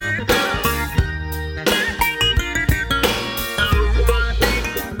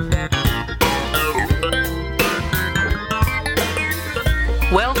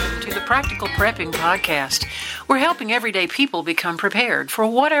Practical Prepping Podcast. We're helping everyday people become prepared for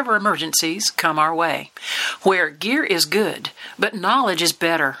whatever emergencies come our way. Where gear is good, but knowledge is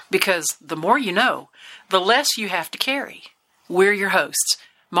better, because the more you know, the less you have to carry. We're your hosts,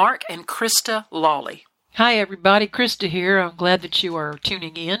 Mark and Krista Lawley. Hi, everybody. Krista here. I'm glad that you are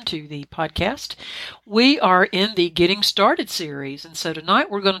tuning in to the podcast. We are in the Getting Started series, and so tonight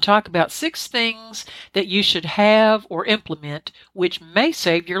we're going to talk about 6 things that you should have or implement which may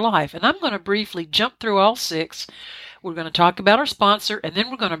save your life. And I'm going to briefly jump through all 6. We're going to talk about our sponsor, and then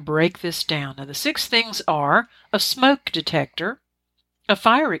we're going to break this down. Now, the 6 things are a smoke detector, a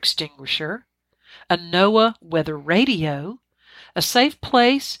fire extinguisher, a NOAA weather radio, a safe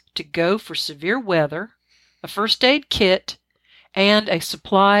place to go for severe weather, a first aid kit, and a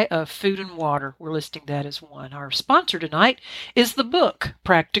supply of food and water. We're listing that as one. Our sponsor tonight is the book,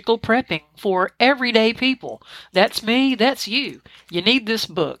 Practical Prepping for Everyday People. That's me, that's you. You need this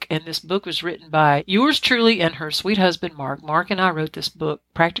book, and this book was written by yours truly and her sweet husband, Mark. Mark and I wrote this book,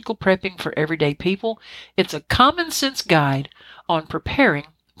 Practical Prepping for Everyday People. It's a common sense guide on preparing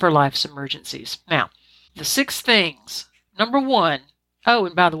for life's emergencies. Now, the 6 things. Number 1. Oh,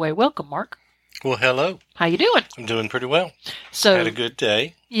 and by the way, welcome, Mark. Well, hello. How you doing? I'm doing pretty well. So, had a good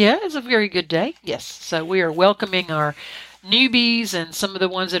day. Yeah, it's a very good day. Yes. So we are welcoming our newbies and some of the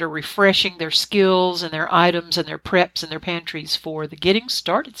ones that are refreshing their skills and their items and their preps and their pantries for the Getting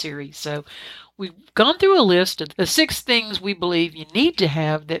Started series. So we've gone through a list of the 6 things we believe you need to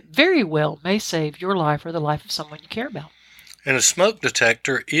have that very well may save your life or the life of someone you care about. And a smoke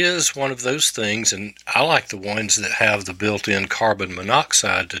detector is one of those things, and I like the ones that have the built-in carbon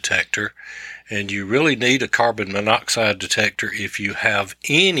monoxide detector. And you really need a carbon monoxide detector if you have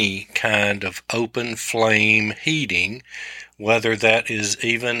any kind of open flame heating, whether that is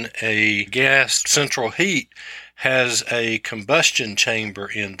even a gas central heat has a combustion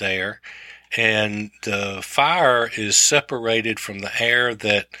chamber in there, and the fire is separated from the air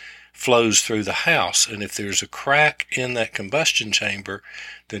that flows through the house. And if there's a crack in that combustion chamber,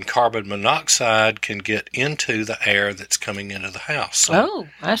 then carbon monoxide can get into the air that's coming into the house. So, oh,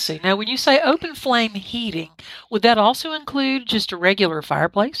 I see. Now, when you say open flame heating, would that also include just a regular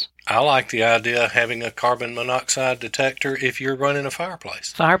fireplace? I like the idea of having a carbon monoxide detector if you're running a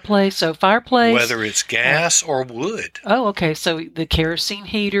fireplace. Fireplace. Whether it's gas or wood. Oh, okay. So the kerosene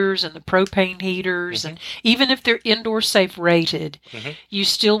heaters and the propane heaters, and even if they're indoor safe rated, you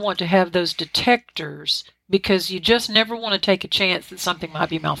still want to have those detectors because you just never want to take a chance that something might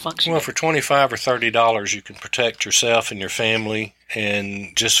be malfunctioning. Well, for $25 or $30, you can protect yourself and your family, and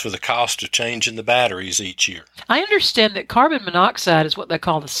just for the cost of changing the batteries each year. I understand that carbon monoxide is what they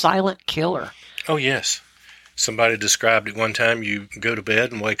call the silent killer. Oh, yes. Somebody described it one time, you go to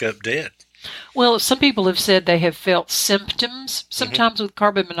bed and wake up dead. Well, some people have said they have felt symptoms sometimes with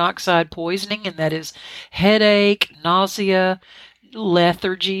carbon monoxide poisoning, and that is headache, nausea,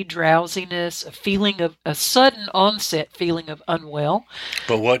 lethargy, drowsiness, a sudden onset feeling of unwell.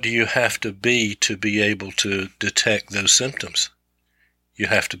 But what do you have to be able to detect those symptoms? You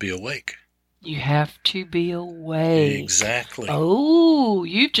have to be awake. You have to be awake. Exactly. Oh,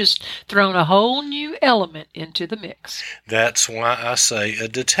 you've just thrown a whole new element into the mix. That's why I say a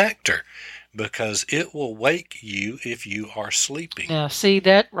detector, because it will wake you if you are sleeping. Now, see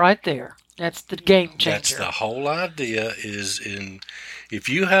that right there? That's the game changer. That's the whole idea if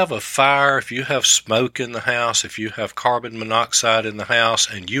you have a fire, if you have smoke in the house, if you have carbon monoxide in the house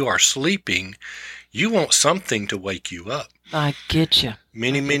and you are sleeping, you want something to wake you up. I get you.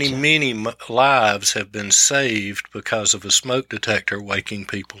 Many lives have been saved because of a smoke detector waking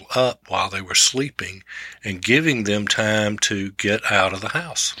people up while they were sleeping and giving them time to get out of the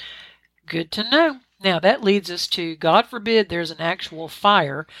house. Good to know. Now, that leads us to, God forbid there's an actual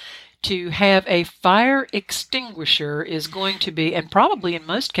fire, to have a fire extinguisher is going to be, and probably in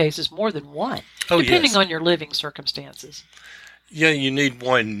most cases more than one, depending on your living circumstances. Yeah, you need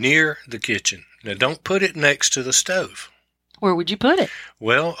one near the kitchen. Now, don't put it next to the stove. Where would you put it?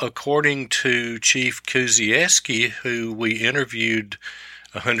 Well, according to Chief Kuzieski, who we interviewed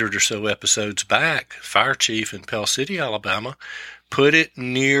 100 or so episodes back, fire chief in Pell City, Alabama, put it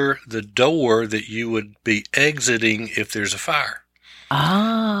near the door that you would be exiting if there's a fire.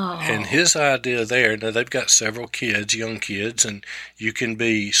 Oh. And his idea there, now they've got several kids, young kids, and you can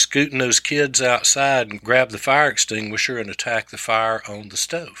be scooting those kids outside and grab the fire extinguisher and attack the fire on the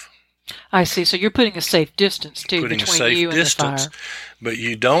stove. I see. So you're putting a safe distance, too, between you and the fire. But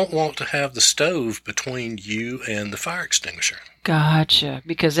you don't want to have the stove between you and the fire extinguisher. Gotcha.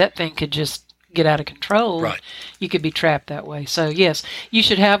 Because that thing could just get out of control, Right. you could be trapped that way. So, yes, you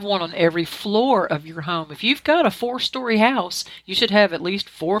should have one on every floor of your home. If you've got a 4-story house, you should have at least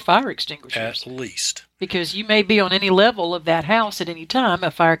 4 fire extinguishers. At least. Because you may be on any level of that house at any time.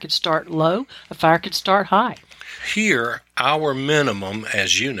 A fire could start low, a fire could start high. Here, our minimum,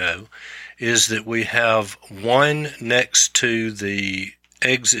 as you know, is that we have one next to the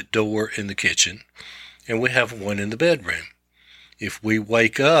exit door in the kitchen, and we have one in the bedroom. If we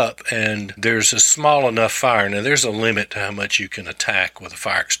wake up and there's a small enough fire, now there's a limit to how much you can attack with a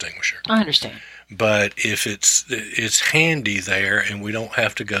fire extinguisher. I understand. But if it's handy there, and we don't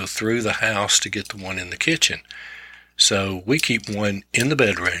have to go through the house to get the one in the kitchen. So we keep one in the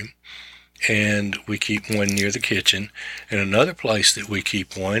bedroom, and we keep one near the kitchen. And another place that we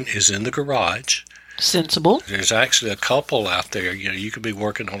keep one is in the garage. Sensible. There's actually a couple out there. You could be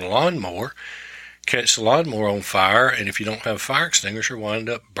working on a lawnmower, catch the lawnmower on fire, and if you don't have a fire extinguisher, wind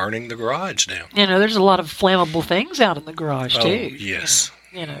up burning the garage down. There's a lot of flammable things out in the garage, too. Oh, yes.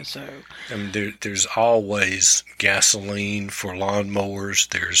 So. I mean, there's always gasoline for lawnmowers.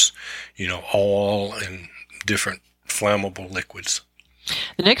 There's, oil and different flammable liquids.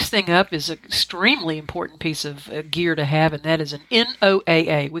 The next thing up is an extremely important piece of gear to have, and that is an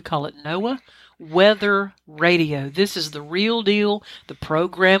NOAA. We call it NOAA Weather Radio. This is the real deal, the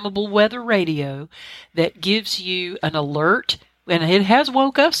programmable weather radio that gives you an alert. And it has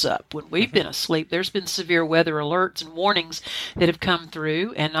woke us up when we've been asleep. There's been severe weather alerts and warnings that have come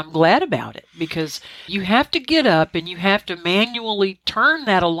through, and I'm glad about it because you have to get up and you have to manually turn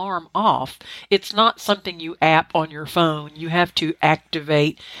that alarm off. It's not something you app on your phone. You have to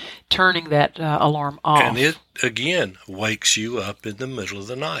activate turning that alarm off. And it, again, wakes you up in the middle of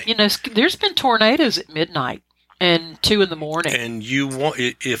the night. There's been tornadoes at midnight and 2 in the morning. And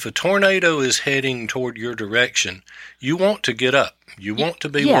if a tornado is heading toward your direction, you want to get up. You want to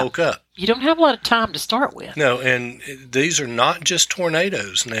be woke up. You don't have a lot of time to start with. No, and these are not just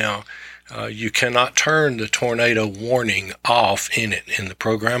tornadoes. Now, you cannot turn the tornado warning off in the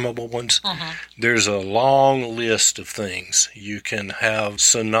programmable ones. There's a long list of things. You can have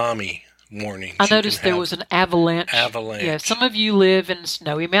tsunami warnings. I noticed there was an avalanche. Yeah, some of you live in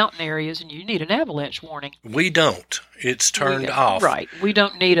snowy mountain areas and you need an avalanche warning. We don't. It's turned off. Right. We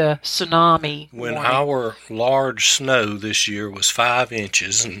don't need a tsunami When warning. our large snow this year was 5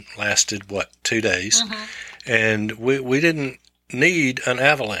 inches and lasted, 2 days, and we didn't need an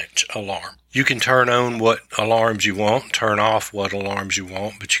avalanche alarm. You can turn on what alarms you want, turn off what alarms you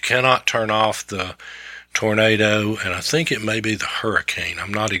want, but you cannot turn off the tornado, and I think it may be the hurricane.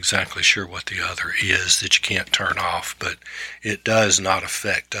 I'm not exactly sure what the other is that you can't turn off, but it does not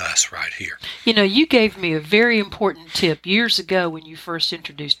affect us right here. You gave me a very important tip years ago when you first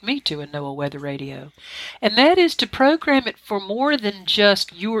introduced me to a NOAA weather radio, and that is to program it for more than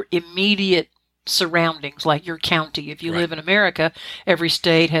just your immediate surroundings, like your county. If you live in America, every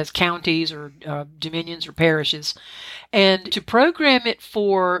state has counties or dominions or parishes. And to program it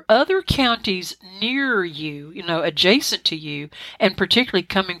for other counties near you, adjacent to you, and particularly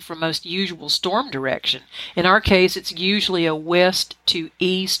coming from most usual storm direction. In our case, it's usually a west to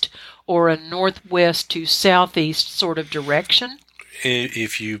east or a northwest to southeast sort of direction.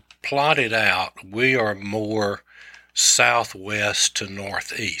 If you plot it out, we are more southwest to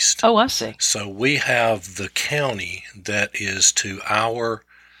northeast. Oh, I see. So we have the county that is to our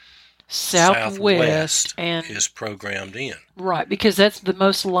southwest and is programmed in. Right, because that's the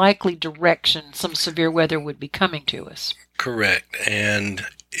most likely direction some severe weather would be coming to us. Correct. And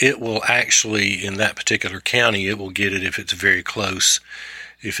it will actually, in that particular county, it will get it if it's very close.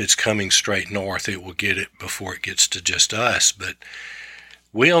 If it's coming straight north, it will get it before it gets to just us. But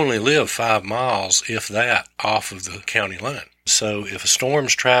we only live 5 miles, if that, off of the county line. So if a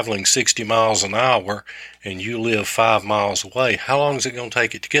storm's traveling 60 miles an hour and you live 5 miles away, how long is it going to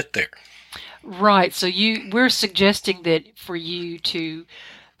take it to get there? Right. So we're suggesting that for you to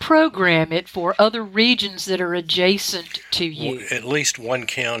program it for other regions that are adjacent to you. At least one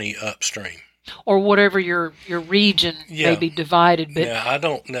county upstream. Or whatever your region may be divided. But I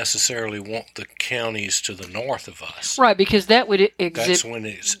don't necessarily want the counties to the north of us. Right, because that would That's when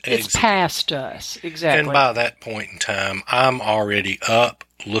it's past us. Exactly. And by that point in time, I'm already up,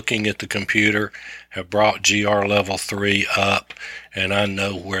 looking at the computer, have brought GR level 3 up, and I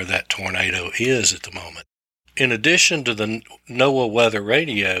know where that tornado is at the moment. In addition to the NOAA weather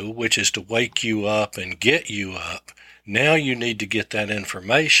radio, which is to wake you up and get you up, now you need to get that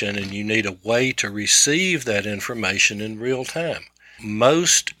information, and you need a way to receive that information in real time.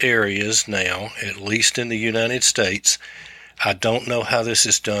 Most areas now, at least in the United States, I don't know how this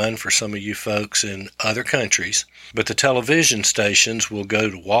is done for some of you folks in other countries, but the television stations will go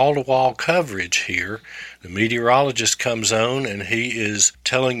to wall-to-wall coverage here. The meteorologist comes on and he is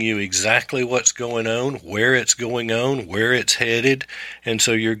telling you exactly what's going on, where it's going on, where it's headed, and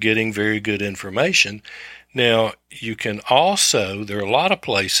so you're getting very good information. Now, you can also, there are a lot of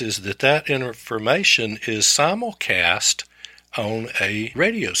places that information is simulcast on a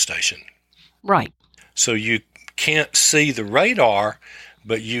radio station. Right. So you can't see the radar,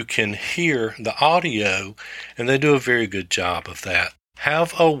 but you can hear the audio, and they do a very good job of that.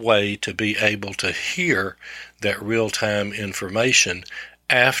 Have a way to be able to hear that real-time information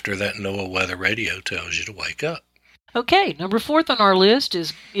after that NOAA weather radio tells you to wake up. Okay, number 4 on our list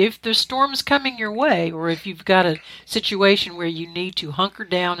is if the storm's coming your way, or if you've got a situation where you need to hunker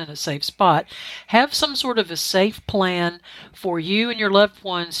down in a safe spot, have some sort of a safe plan for you and your loved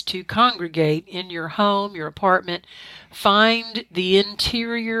ones to congregate in your home, your apartment. Find the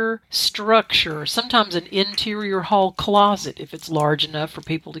interior structure, sometimes an interior hall closet if it's large enough for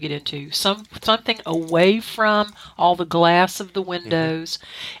people to get into, something away from all the glass of the windows.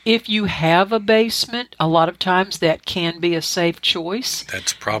 If you have a basement, a lot of times that can be a safe choice.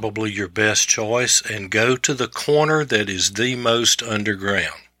 That's probably your best choice, and go to the corner that is the most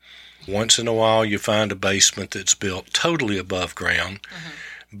underground. Once in a while you find a basement that's built totally above ground.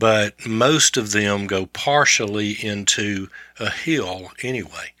 But most of them go partially into a hill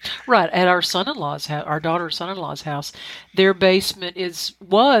anyway. Right. At our son-in-law's house, our daughter's son-in-law's house, their basement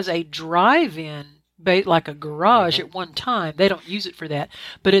was a drive-in, like a garage at one time. They don't use it for that.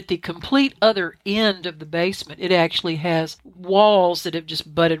 But at the complete other end of the basement, it actually has walls that have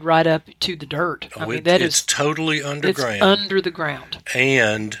just butted right up to the dirt. It's totally underground. It's under the ground.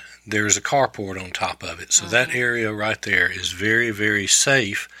 And there's a carport on top of it. So that area right there is very, very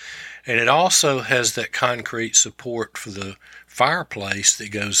safe. And it also has that concrete support for the fireplace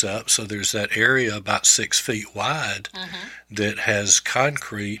that goes up. So there's that area about 6 feet wide that has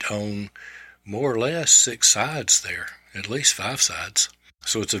concrete on more or less 6 sides there, at least 5 sides.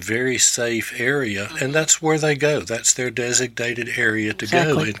 So it's a very safe area, and that's where they go. That's their designated area to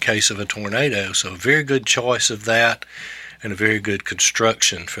go in case of a tornado. So a very good choice of that, and a very good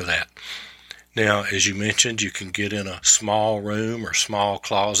construction for that. Now, as you mentioned, you can get in a small room or small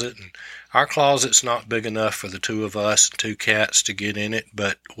closet, and our closet's not big enough for the 2 of us and 2 cats to get in it,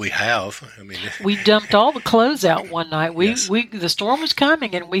 but we have. We dumped all the clothes out one night. The storm was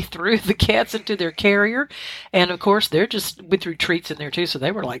coming, and we threw the cats into their carrier, and of course we threw treats in there too, so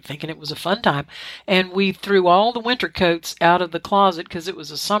they were like thinking it was a fun time. And we threw all the winter coats out of the closet because it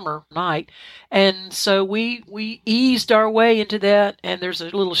was a summer night, and so we eased our way into that. And there's a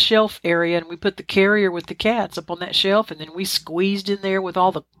little shelf area, and we put the carrier with the cats up on that shelf, and then we squeezed in there with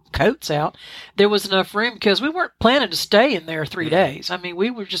all the coats out. There was enough room because we weren't planning to stay in there 3 days. We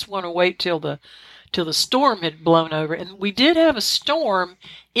would just want to wait till the storm had blown over. And we did have a storm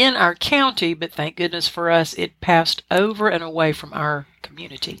in our county, but thank goodness for us, it passed over and away from our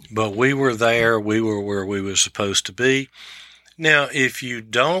community. But we were there. We were where we were supposed to be. Now, if you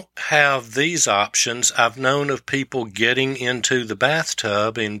don't have these options, I've known of people getting into the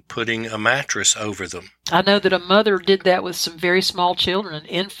bathtub and putting a mattress over them. I know that a mother did that with some very small children, an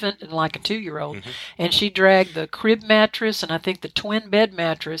infant and like a 2-year-old, and she dragged the crib mattress and I think the twin bed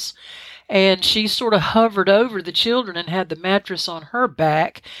mattress, and she sort of hovered over the children and had the mattress on her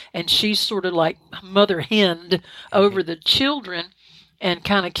back, and she sort of like mother henned over the children and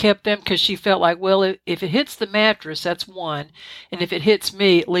kind of kept them, because she felt like, well, if it hits the mattress, that's one. And if it hits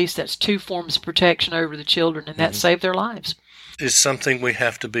me, at least that's 2 forms of protection over the children, and that saved their lives. It's something we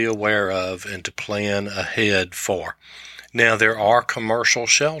have to be aware of and to plan ahead for. Now, there are commercial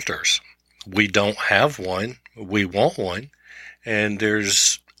shelters. We don't have one. We want one. And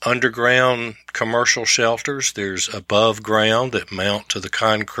there's underground commercial shelters. There's above ground that mount to the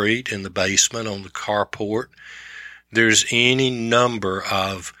concrete in the basement on the carport. There's any number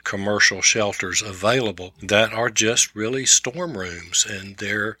of commercial shelters available that are just really storm rooms, and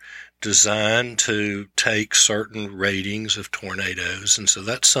they're designed to take certain ratings of tornadoes, and so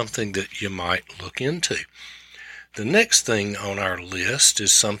that's something that you might look into. The next thing on our list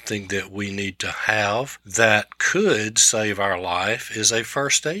is something that we need to have that could save our life is a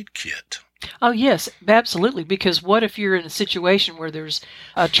first aid kit. Oh, yes, absolutely. Because what if you're in a situation where there's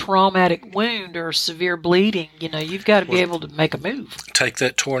a traumatic wound or severe bleeding? You've got to be able to make a move. Take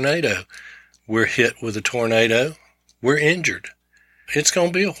that tornado. We're hit with a tornado. We're injured. It's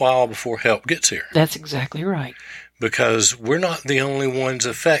going to be a while before help gets here. That's exactly right. because we're not the only ones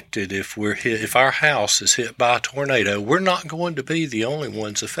affected. If our house is hit by a tornado, we're not going to be the only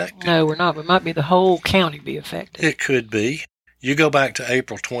ones affected. No, we're not. We might be the whole county be affected. It could be. You go back to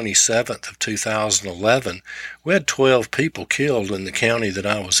April 27th of 2011, we had 12 people killed in the county that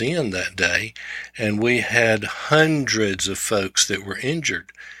I was in that day, and we had hundreds of folks that were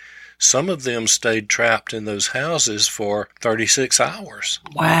injured. Some of them stayed trapped in those houses for 36 hours.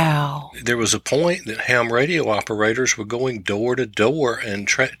 Wow. There was a point that ham radio operators were going door to door and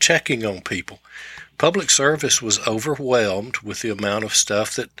checking on people. Public service was overwhelmed with the amount of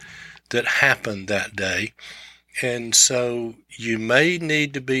stuff that happened that day. And so you may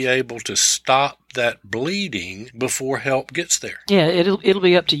need to be able to stop that bleeding before help gets there. Yeah, it'll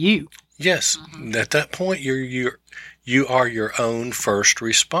be up to you. Yes. Mm-hmm. At that point, you are your own first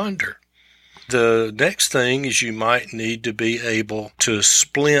responder. The next thing is you might need to be able to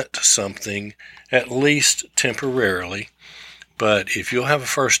splint something, at least temporarily. But if you'll have a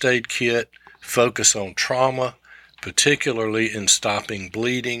first aid kit, focus on trauma, particularly in stopping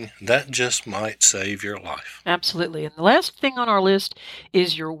bleeding, that just might save your life. Absolutely. And the last thing on our list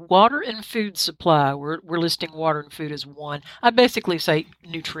is your water and food supply. We're listing water and food as one. I basically say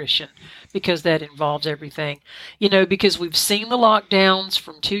nutrition because that involves everything. Because we've seen the lockdowns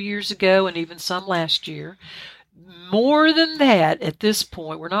from 2 years ago and even some last year. More than that, at this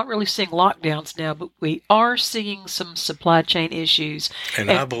point, we're not really seeing lockdowns now, but we are seeing some supply chain issues. And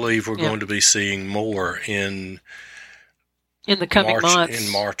I believe we're going to be seeing more in the coming months.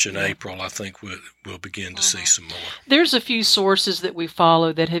 In March and April, I think we'll begin to see some more. There's a few sources that we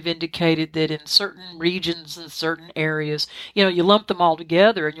follow that have indicated that in certain regions and certain areas, you lump them all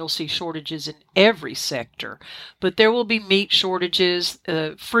together and you'll see shortages in every sector. But there will be meat shortages,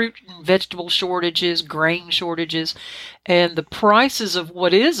 fruit and vegetable shortages, grain shortages, and the prices of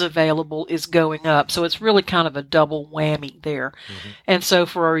what is available is going up. So it's really kind of a double whammy there. Mm-hmm. And so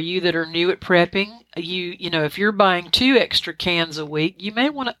for you that are new at prepping, if you're buying 2 extra cans a week, you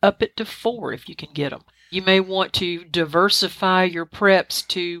may want to up it to 4 if you can get them. You may want to diversify your preps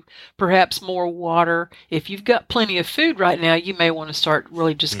to perhaps more water. If you've got plenty of food right now, you may want to start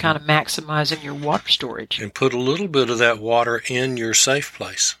really just kind of maximizing your water storage. And put a little bit of that water in your safe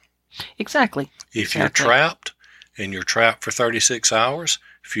place. Exactly. If you're trapped and you're trapped for 36 hours,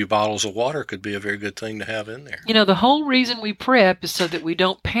 a few bottles of water could be a very good thing to have in there. The whole reason we prep is so that we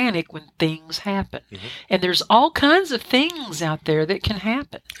don't panic when things happen. Mm-hmm. And there's all kinds of things out there that can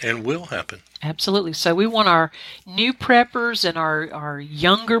happen. And will happen. Absolutely. So we want our new preppers and our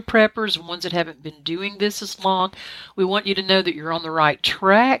younger preppers, ones that haven't been doing this as long, we want you to know that you're on the right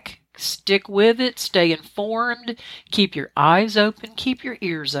track. Stick with it. Stay informed. Keep your eyes open. Keep your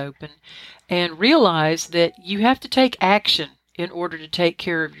ears open. And realize that you have to take action in order to take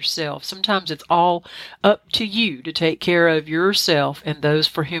care of yourself. Sometimes it's all up to you to take care of yourself and those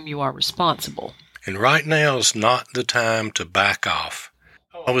for whom you are responsible. And right now is not the time to back off.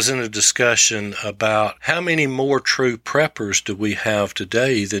 I was in a discussion about how many more true preppers do we have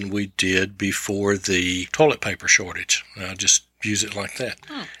today than we did before the toilet paper shortage. I'll just use it like that.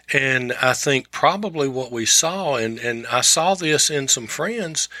 And I think probably what we saw, and I saw this in some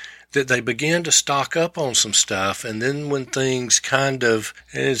friends, that they began to stock up on some stuff, and then when things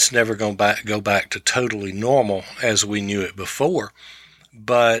it's never going to go back to totally normal as we knew it before,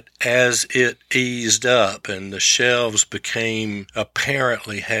 but as it eased up and the shelves became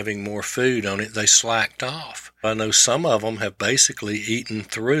apparently having more food on it, they slacked off. I know some of them have basically eaten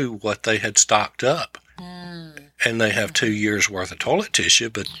through what they had stocked up. And they have 2 years worth of toilet tissue,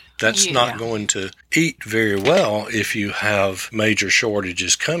 but that's not going to eat very well if you have major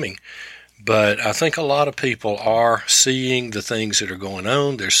shortages coming. But I think a lot of people are seeing the things that are going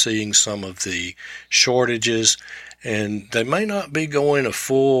on. They're seeing some of the shortages, and they may not be going a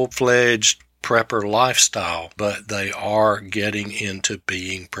full-fledged prepper lifestyle, but they are getting into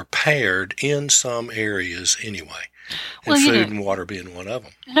being prepared in some areas anyway. And food and water being one of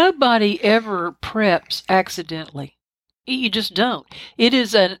them. Nobody ever preps accidentally. You just don't. It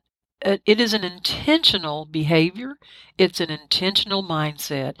is an intentional behavior. It's an intentional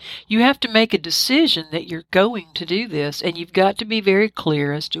mindset. You have to make a decision that you're going to do this, and you've got to be very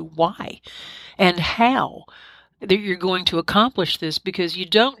clear as to why and how that you're going to accomplish this, because you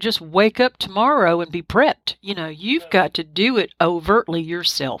don't just wake up tomorrow and be prepped. You've got to do it overtly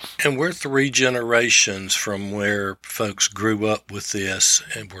yourself. And we're 3 generations from where folks grew up with this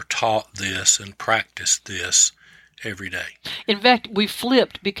and were taught this and practiced this every day. In fact, we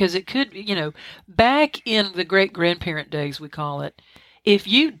flipped because it could, back in the great-grandparent days, we call it, if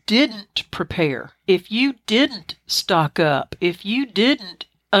you didn't prepare, if you didn't stock up, if you didn't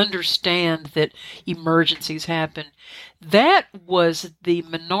understand that emergencies happen. That was the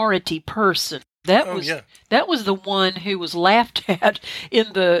minority person. That was the one who was laughed at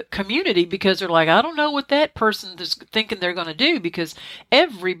in the community because they're like, I don't know what that person is thinking they're going to do, because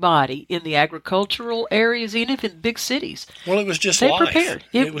everybody in the agricultural areas, even in big cities, well, it was just they life. prepared.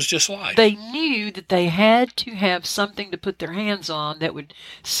 It was just life. They knew that they had to have something to put their hands on that would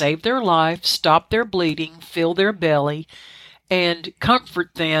save their life, stop their bleeding, fill their belly, and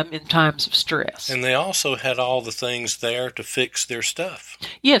comfort them in times of stress. And they also had all the things there to fix their stuff.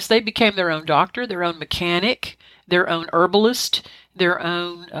 Yes, they became their own doctor, their own mechanic, their own herbalist, their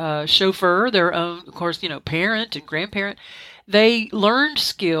own chauffeur, their own, of course, parent and grandparent. They learned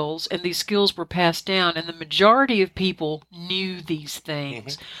skills, and these skills were passed down, and the majority of people knew these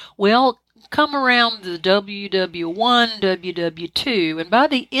things. Mm-hmm. Well, come around the WW1, WW2, and by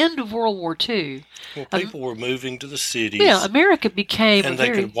the end of World War II... Well, people were moving to the cities. Yeah, America became and they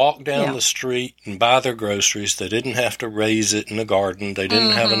could walk down the street and buy their groceries. They didn't have to raise it in a garden. They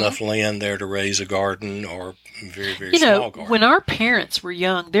didn't have enough land there to raise a garden or very, very small garden. When our parents were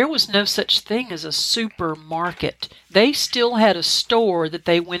young, there was no such thing as a supermarket. They still had a store that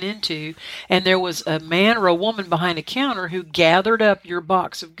they went into, and there was a man or a woman behind a counter who gathered up your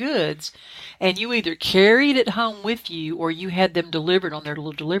box of goods, and you either carried it home with you or you had them delivered on their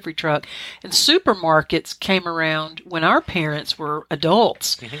little delivery truck. And supermarkets came around when our parents were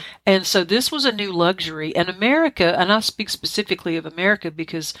adults. Mm-hmm. And so this was a new luxury. And America, and I speak specifically of America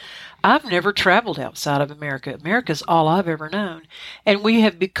because I've never traveled outside of America. America's all I've ever known. And we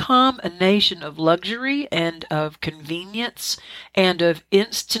have become a nation of luxury and of convenience and of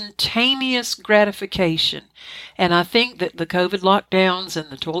instantaneous gratification. And I think that the COVID lockdowns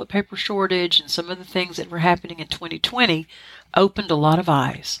and the toilet paper shortage and some of the things that were happening in 2020 opened a lot of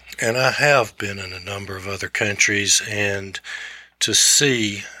eyes. And I have been in a number of other countries, and to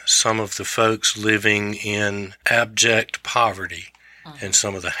see some of the folks living in abject poverty and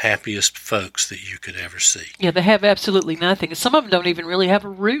some of the happiest folks that you could ever see. Yeah, they have absolutely nothing. Some of them don't even really have a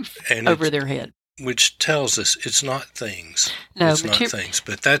roof over their head. Which tells us it's not things. No, it's not things.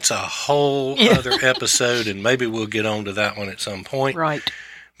 But that's a whole other episode, and maybe we'll get on to that one at some point. Right.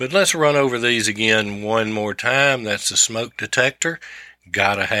 But let's run over these again one more time. That's the smoke detector.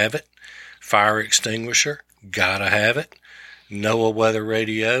 Gotta have it. Fire extinguisher. Gotta have it. NOAA weather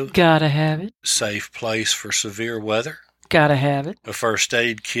radio. Gotta have it. Safe place for severe weather. Gotta have it. A first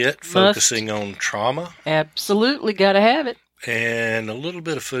aid kit focusing on trauma. Absolutely gotta have it. And a little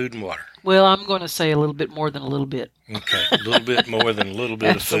bit of food and water. Well, I'm going to say a little bit more than a little bit. Okay, a little bit more than a little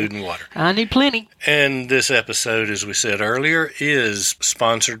bit of food and water. I need plenty. And this episode, as we said earlier, is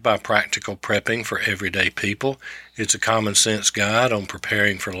sponsored by Practical Prepping for Everyday People. It's a common sense guide on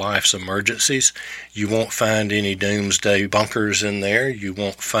preparing for life's emergencies. You won't find any doomsday bunkers in there. You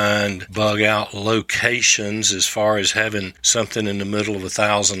won't find bug-out locations as far as having something in the middle of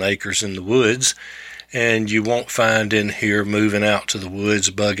 1,000 acres in the woods. And you won't find in here moving out to the woods,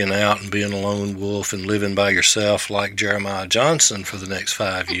 bugging out and being a lone wolf and living by yourself like Jeremiah Johnson for the next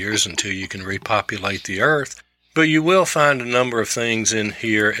 5 years until you can repopulate the earth. But you will find a number of things in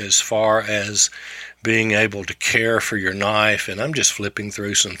here as far as being able to care for your knife. And I'm just flipping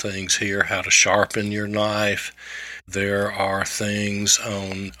through some things here, how to sharpen your knife. There are things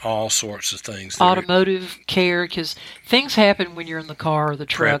on all sorts of things. Automotive care, because things happen when you're in the car or the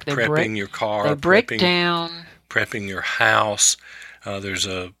truck. Prepping your car. They break down. Prepping your house. There's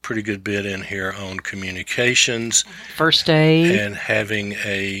a pretty good bit in here on communications. First aid. And having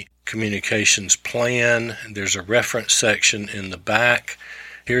a communications plan. There's a reference section in the back.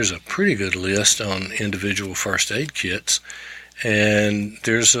 Here's a pretty good list on individual first aid kits. And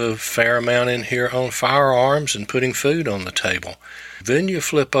there's a fair amount in here on firearms and putting food on the table. Then you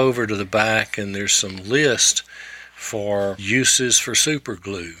flip over to the back and there's some list for uses for super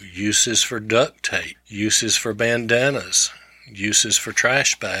glue, uses for duct tape, uses for bandanas, uses for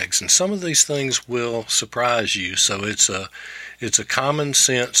trash bags. And some of these things will surprise you. So it's a common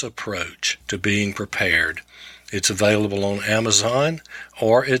sense approach to being prepared. It's available on Amazon,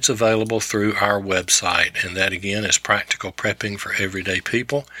 or it's available through our website, and that again is Practical Prepping for Everyday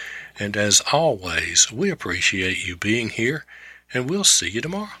People. And as always, we appreciate you being here, and we'll see you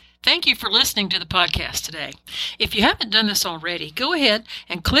tomorrow. Thank you for listening to the podcast today. If you haven't done this already, go ahead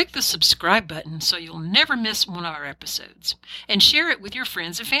and click the subscribe button so you'll never miss one of our episodes, and share it with your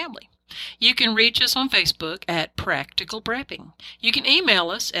friends and family. You can reach us on Facebook at Practical Prepping. You can email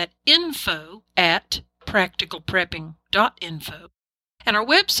us at info@practicalprepping.info. And our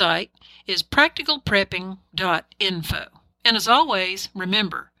website is practicalprepping.info. And as always,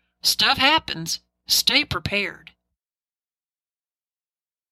 remember, stuff happens. Stay prepared.